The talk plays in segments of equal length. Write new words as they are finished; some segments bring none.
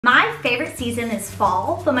My favorite season is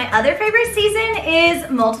fall, but my other favorite season is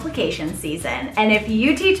multiplication season. And if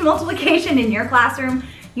you teach multiplication in your classroom,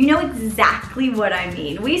 you know exactly what I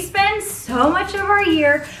mean. We spend so much of our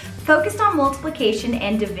year focused on multiplication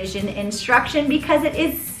and division instruction because it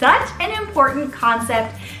is such an important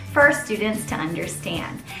concept for our students to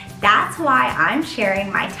understand. That's why I'm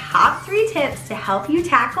sharing my top 3 tips to help you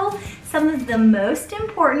tackle some of the most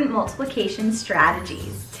important multiplication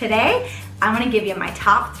strategies. Today, I'm gonna give you my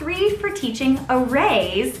top 3 for teaching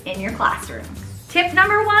arrays in your classroom. Tip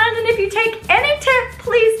number 1, and if you take any tip,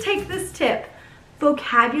 please take this tip.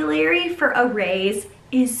 Vocabulary for arrays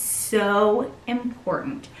is so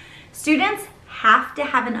important. Students have to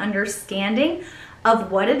have an understanding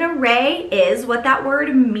of what an array is, what that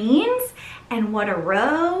word means, and what a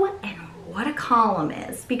row and what a column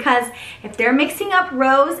is. Because if they're mixing up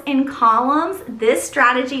rows and columns, this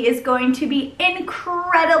strategy is going to be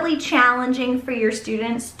incredibly challenging for your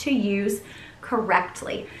students to use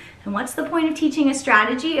correctly. And what's the point of teaching a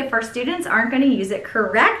strategy if our students aren't going to use it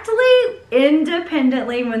correctly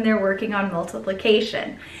independently when they're working on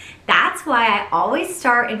multiplication? That's why I always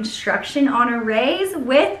start instruction on arrays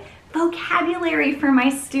with vocabulary for my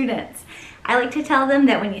students. I like to tell them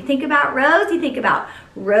that when you think about rows, you think about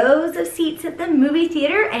rows of seats at the movie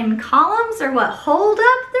theater, and columns are what hold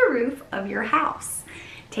up the roof of your house.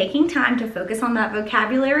 Taking time to focus on that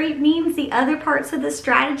vocabulary means the other parts of the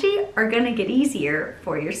strategy are going to get easier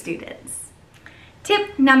for your students.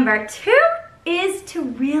 Tip number 2 is to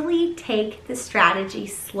really take the strategy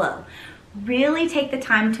slow. Really take the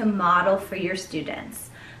time to model for your students.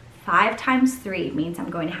 5 times 3 means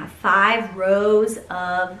I'm going to have 5 rows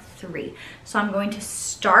of 3. So I'm going to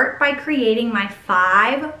start by creating my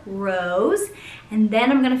 5 rows, and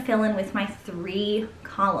then I'm going to fill in with my 3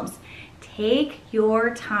 columns. Take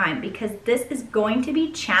your time because this is going to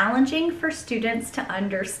be challenging for students to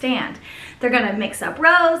understand. They're going to mix up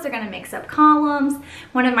rows, they're going to mix up columns.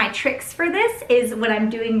 One of my tricks for this is when I'm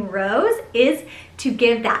doing rows is to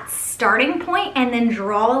give that starting point and then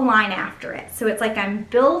draw a line after it. So it's like I'm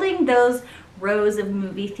building those rows of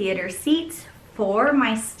movie theater seats for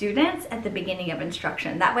my students at the beginning of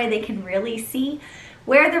instruction. That way they can really see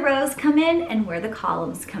where the rows come in and where the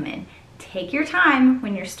columns come in. Take your time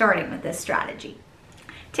when you're starting with this strategy.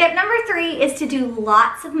 Tip number 3 is to do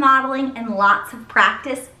lots of modeling and lots of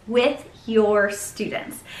practice with your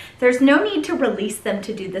students. There's no need to release them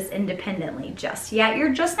to do this independently just yet.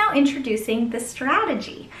 You're just now introducing the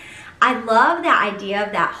strategy. I love the idea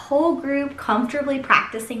of that whole group comfortably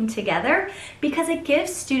practicing together because it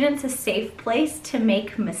gives students a safe place to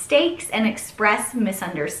make mistakes and express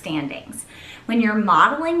misunderstandings. When you're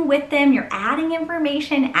modeling with them, you're adding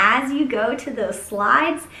information as you go to those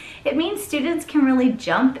slides. It means students can really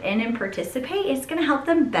jump in and participate. It's going to help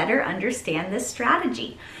them better understand this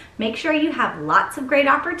strategy. Make sure you have lots of great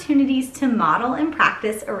opportunities to model and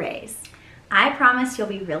practice arrays. I promise you'll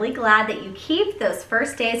be really glad that you keep those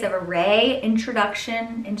first days of array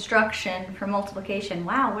instruction for multiplication.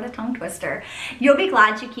 Wow, what a tongue twister. You'll be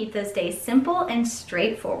glad you keep those days simple and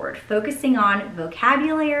straightforward, focusing on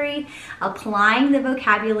vocabulary, applying the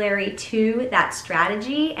vocabulary to that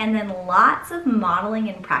strategy, and then lots of modeling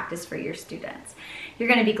and practice for your students. You're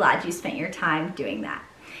going to be glad you spent your time doing that.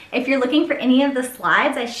 If you're looking for any of the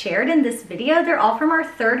slides I shared in this video, they're all from our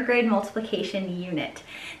 3rd grade multiplication unit.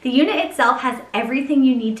 The unit itself has everything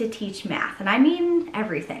you need to teach math, and I mean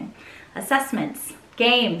everything. Assessments,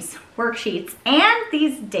 games, worksheets, and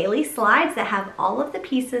these daily slides that have all of the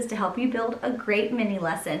pieces to help you build a great mini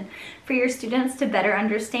lesson for your students to better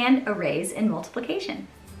understand arrays and multiplication.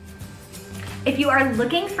 If you are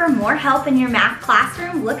looking for more help in your math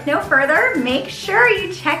classroom, look no further. Make sure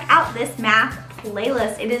you check out this math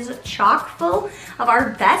playlist. It is chock full of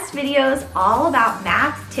our best videos all about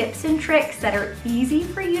math tips and tricks that are easy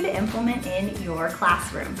for you to implement in your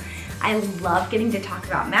classroom. I love getting to talk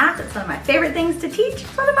about math. It's one of my favorite things to teach.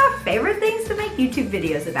 It's one of my favorite things to make YouTube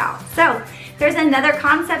videos about. So if there's another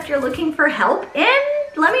concept you're looking for help in,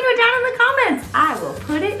 let me know down in the comments. I will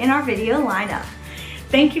put it in our video lineup.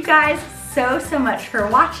 Thank you guys so much for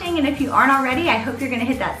watching, and if you aren't already, I hope you're gonna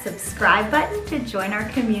hit that subscribe button to join our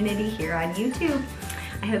community here on YouTube.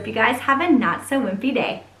 I hope you guys have a not so wimpy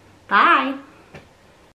day. Bye.